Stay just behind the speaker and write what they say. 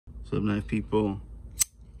What's up, knife people?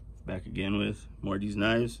 Back again with more of these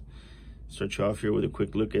knives. Start you off here with a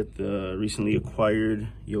quick look at the recently acquired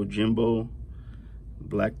Yojimbo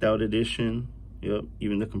blacked out edition. Yep,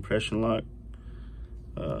 even the compression lock.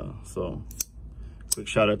 So quick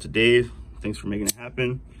shout out to Dave. Thanks for making it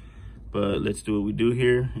happen. But let's do what we do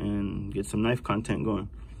here and get some knife content going.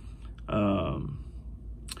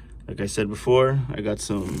 Like I said before, I got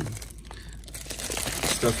some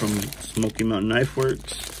stuff from Smokey Mountain Knife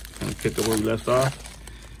Works. Kind of pick up where we left off,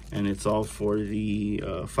 and it's all for the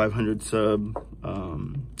 500 sub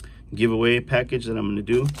giveaway package that I'm going to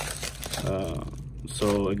do.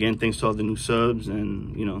 So again, thanks to all the new subs,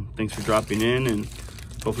 and you know, thanks for dropping in, and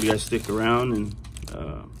hopefully you guys stick around and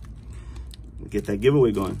get that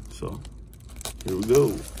giveaway going. So here we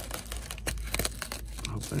go.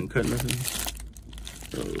 I hope I didn't cut nothing.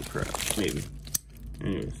 Oh crap, maybe.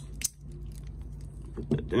 Anyways, put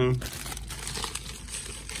that down.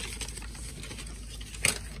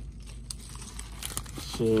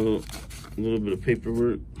 So a little bit of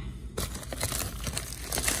paperwork.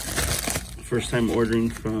 First time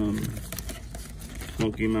ordering from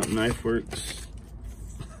Smokey Mountain Knife Works.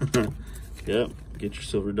 Yep, get your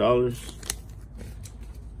silver dollars.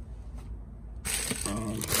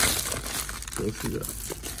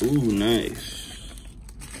 Ooh, nice.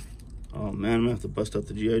 Oh man, I'm gonna have to bust out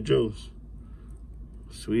the G.I. Joes.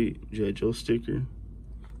 Sweet, G.I. Joe sticker.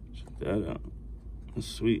 Check that out. That's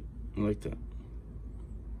sweet, I like that.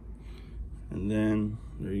 And then,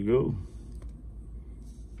 there you go.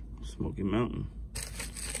 Smokey Mountain.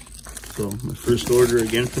 So, my first order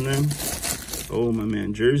again from them. Oh, my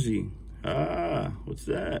man, Jersey. Ah, what's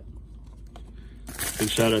that? Big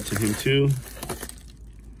shout out to him too.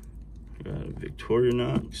 Got a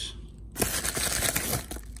VICTORINOX.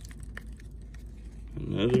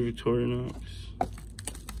 Another VICTORINOX.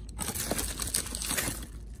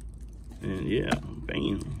 And yeah,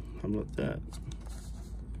 bam. How about that?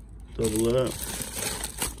 Double up.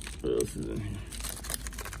 What else is in here?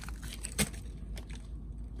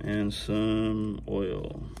 And some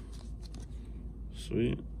oil.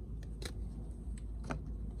 Sweet.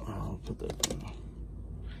 I'll put that down.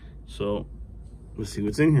 So, let's see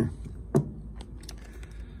what's in here.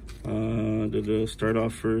 Start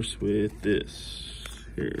off first with this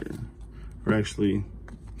here. Or actually,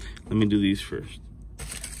 let me do these first.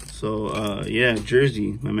 So, yeah,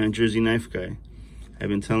 Jersey, my man Jersey Knife Guy. I've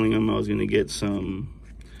been telling him I was gonna get some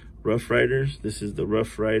Rough Riders. This is the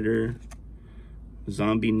Rough Rider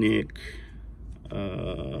Zombie Nick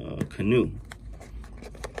canoe.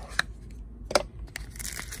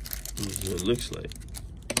 This is what it looks like.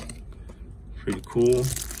 Pretty cool.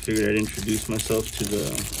 Figured I'd introduce myself to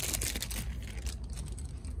the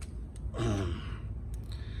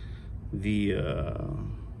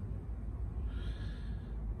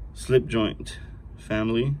slip joint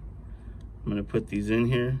family. I'm gonna put these in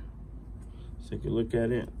here so you can look at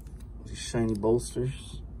it. These shiny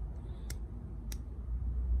bolsters.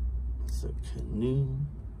 It's a canoe.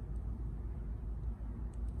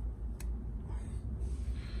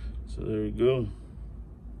 So there we go.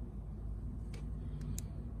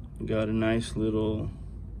 Got a nice little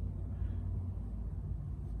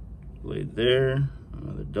blade there.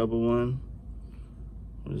 Another double one.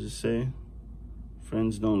 What does it say?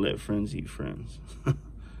 Friends don't let friends eat friends.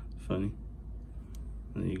 Funny.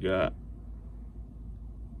 And then you got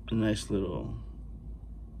a nice little,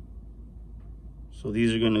 so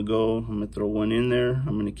these are gonna go, I'm gonna throw one in there,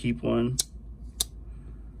 I'm gonna keep one.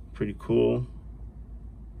 Pretty cool.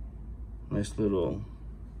 Nice little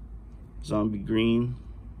zombie green.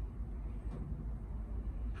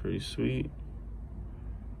 Pretty sweet.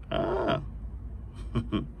 Ah.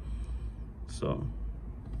 So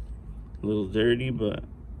a little dirty, but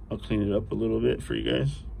I'll clean it up a little bit for you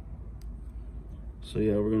guys. So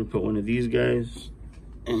yeah, we're gonna put one of these guys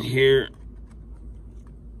in here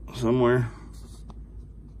somewhere.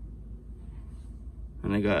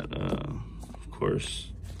 And I got, of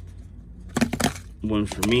course, one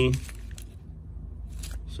for me.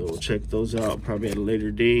 So we'll check those out probably at a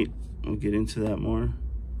later date. We'll get into that more.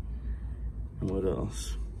 And what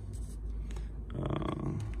else?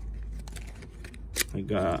 I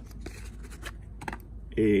got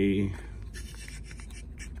a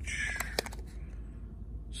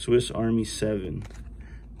Swiss Army 7.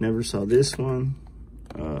 Never saw this one,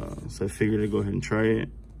 so I figured I'd go ahead and try it.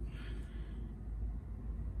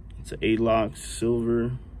 It's an 8-lock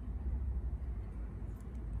silver.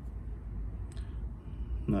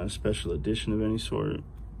 Not a special edition of any sort.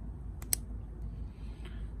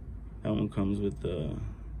 That one comes with the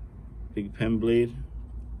big pen blade.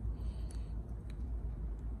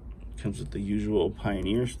 Comes with the usual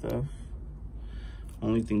Pioneer stuff.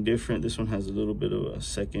 Only thing different, this one has a little bit of a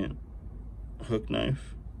second hook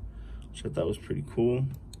knife, which I thought was pretty cool.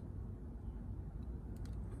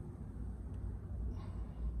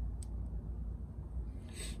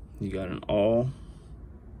 You got an awl.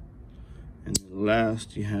 And then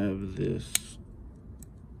last, you have this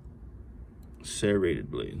serrated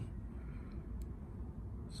blade.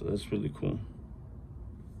 So that's really cool.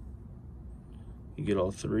 You get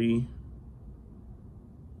all three,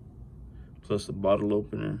 plus a bottle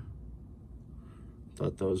opener.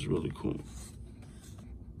 Thought that was really cool.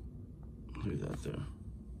 Leave that there.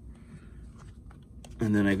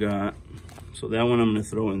 And then I got, so that one I'm gonna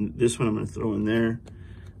throw in, this one I'm gonna throw in there.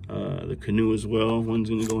 The canoe as well, one's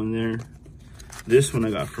gonna go in there. This one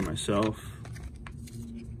I got for myself.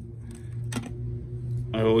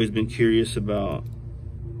 I've always been curious about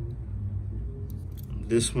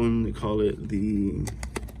this one. They call it the,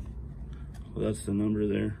 well, that's the number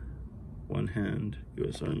there, one hand,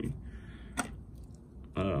 US Army.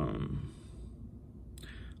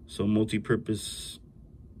 So multi-purpose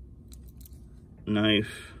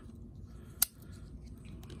knife.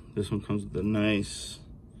 This one comes with a nice,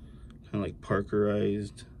 kind of like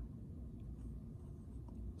Parkerized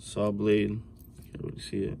saw blade. Can't really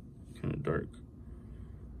see it, kind of dark.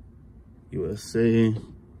 USA.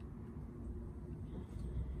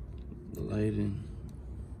 The lighting.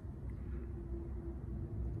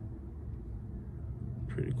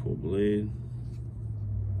 Pretty cool blade.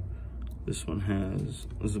 This one has,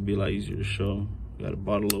 this will be a lot easier to show. Got a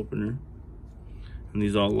bottle opener. And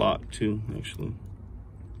these all lock too, actually.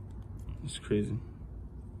 It's crazy.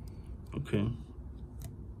 Okay.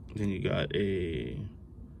 Then you got a,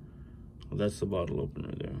 well, that's the bottle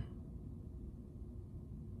opener there.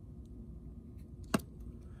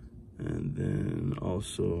 And then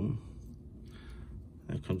also,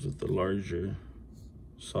 that comes with the larger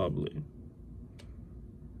saw blade.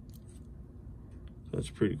 That's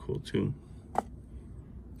pretty cool too.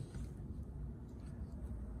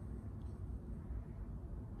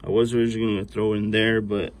 I was originally gonna throw in there,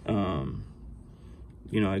 but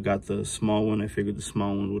you know, I got the small one. I figured the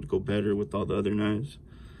small one would go better with all the other knives.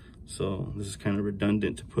 So this is kind of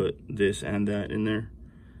redundant to put this and that in there.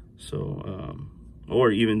 So, or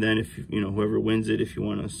even then, if you know, whoever wins it, if you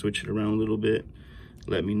want to switch it around a little bit,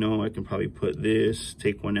 let me know. I can probably put this,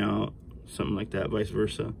 take one out, something like that, vice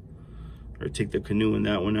versa. Or take the canoe and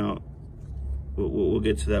that one out. We'll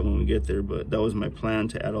get to that when we get there, but that was my plan,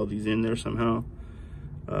 to add all these in there somehow.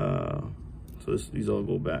 So these all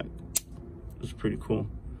go back. It's pretty cool.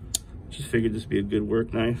 Just figured this would be a good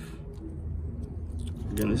work knife.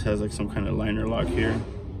 Again, this has like some kind of liner lock here.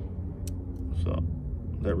 So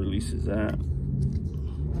that releases that.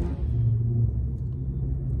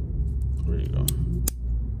 There you go.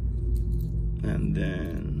 And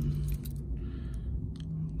then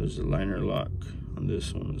there's a liner lock on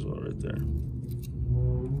this one as well, right there.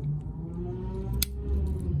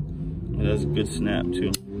 It has a good snap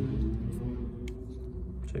too.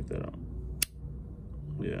 Check that out.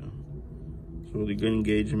 Yeah, it's really good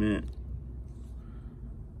engagement.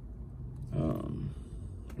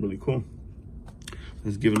 Really cool.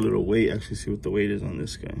 Let's give it a little weight. Actually, see what the weight is on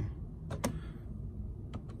this guy.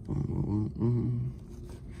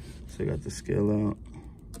 So I got the scale out.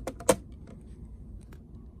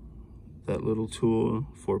 That little tool,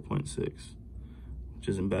 4.6, which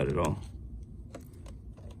isn't bad at all.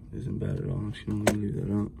 Isn't bad at all. Actually, I'm gonna leave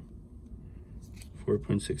that out.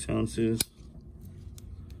 4.6 ounces.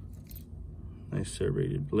 Nice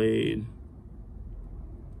serrated blade.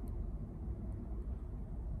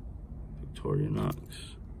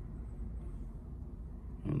 VICTORINOX.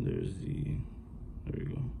 And there's the, there you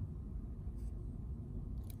go.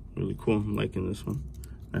 Really cool. I'm liking this one.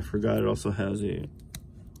 I forgot it also has a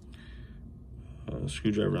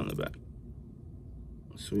screwdriver on the back.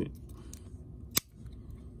 Sweet.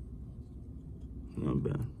 Not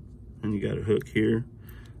bad. And you got a hook here.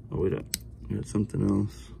 Oh, wait up. You got something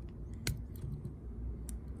else.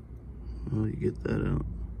 Oh, you get that out.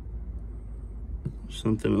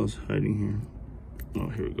 Something else hiding here. Oh,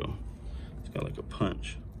 here we go. It's got like a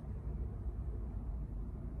punch.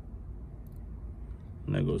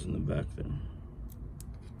 And that goes in the back there.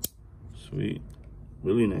 Sweet.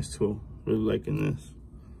 Really nice tool. Really liking this.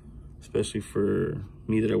 Especially for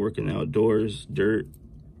me that I work in the outdoors, dirt.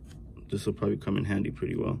 This will probably come in handy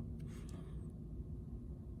pretty well.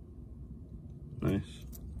 Nice.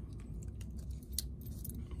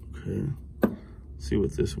 Okay. Let's see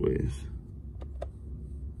what this weighs.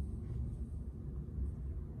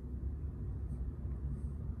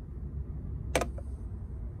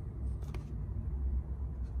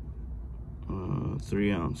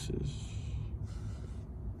 3 ounces.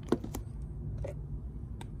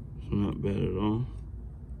 So not bad at all.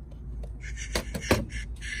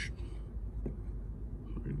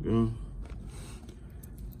 There we go.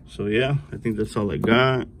 So yeah, I think that's all I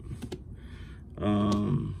got.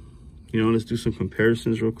 You know, let's do some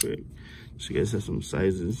comparisons real quick, so you guys have some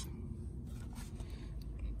sizes.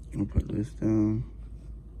 I'll put this down.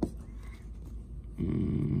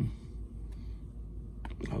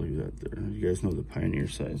 I'll leave that there. You guys know the Pioneer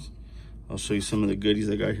size. I'll show you some of the goodies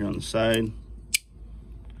I got here on the side.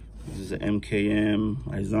 This is an MKM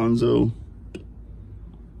Izonzo.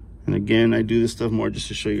 And again, I do this stuff more just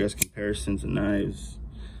to show you guys comparisons of knives.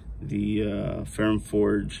 The Ferrum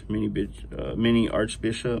Forge Mini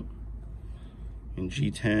Archbishop in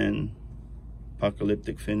G10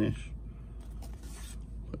 apocalyptic finish.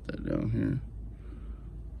 Put that down here.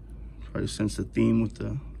 Try to sense the theme with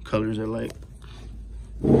the colors I like.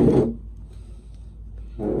 So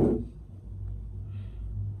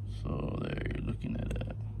there, you're looking at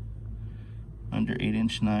a under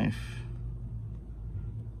 8-inch knife.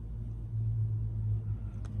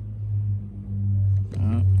 Look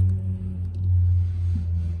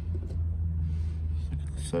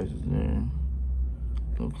at the sizes there.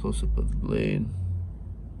 A little close up of the blade.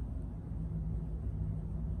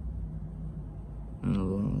 And a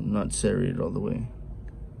little not serrated all the way.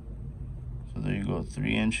 So there you go,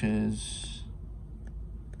 3 inches.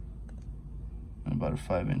 And about a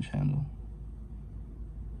 5-inch handle.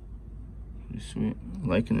 Pretty sweet, I'm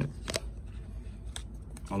liking it.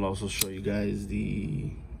 I'll also show you guys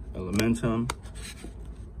the Elementum.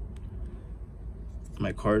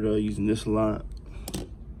 Micarta, using this a lot.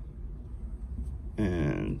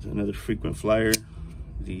 And another frequent flyer,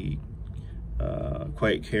 the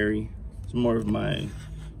Quiet Carry. It's more of my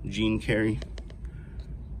jean carry.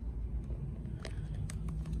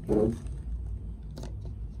 But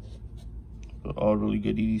all really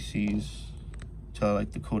good EDCs. Tell I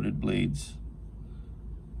like the coated blades.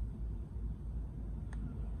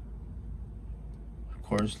 Of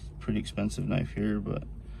course, pretty expensive knife here, but a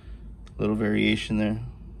little variation there.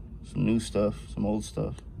 Some new stuff, some old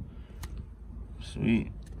stuff.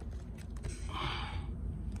 Sweet.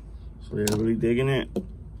 So yeah, really digging it.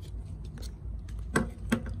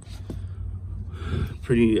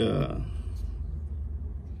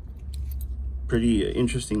 Pretty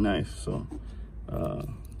interesting knife, so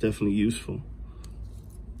definitely useful.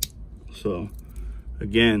 So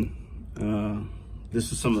again,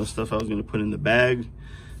 this is some of the stuff I was going to put in the bag: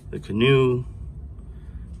 the canoe,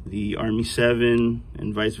 the Army 7,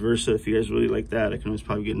 and vice versa. If you guys really like that, I can always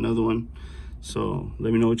probably get another one. So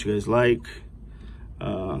let me know what you guys like.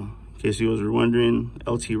 In case you guys were wondering,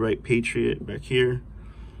 LT Wright Patriot back here.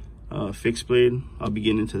 Fixed blade, I'll be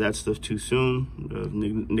getting into that stuff too soon. I've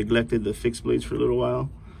neglected the fixed blades for a little while,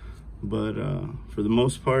 but for the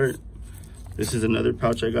most part, this is another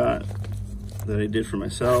pouch I got that I did for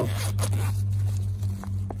myself.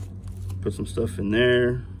 Put some stuff in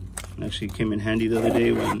there. It actually came in handy the other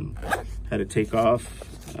day when I had to take off.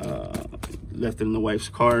 Left it in the wife's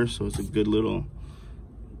car, so it's a good little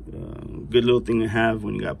thing to have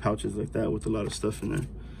when you got pouches like that with a lot of stuff in there.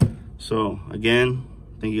 So again,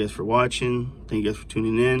 thank you guys for watching. Thank you guys for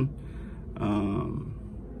tuning in.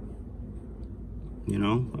 You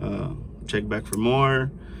know, check back for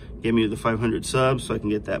more. Get me to the 500 subs so I can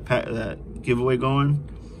get that giveaway going.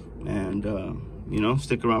 And you know,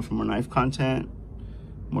 stick around for more knife content,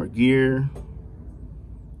 more gear,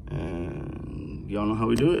 and y'all know how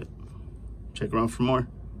we do it. Check around for more.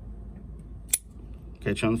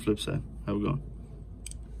 Catch you on the flip side. Have a good one.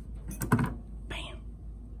 Bam.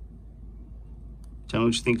 Tell me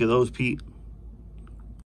what you think of those, Pete.